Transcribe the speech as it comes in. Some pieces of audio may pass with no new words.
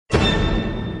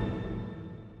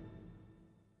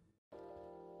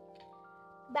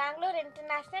Bangalore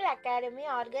International Academy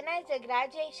organized a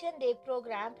graduation day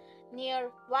program near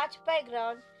Vajpayee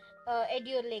Ground,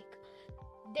 Edu Lake.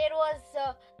 There was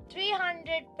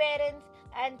 300 parents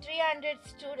and 300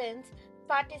 students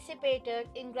participated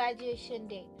in graduation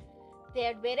day.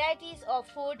 There are varieties of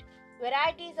food,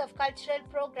 varieties of cultural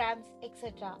programs,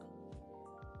 etc.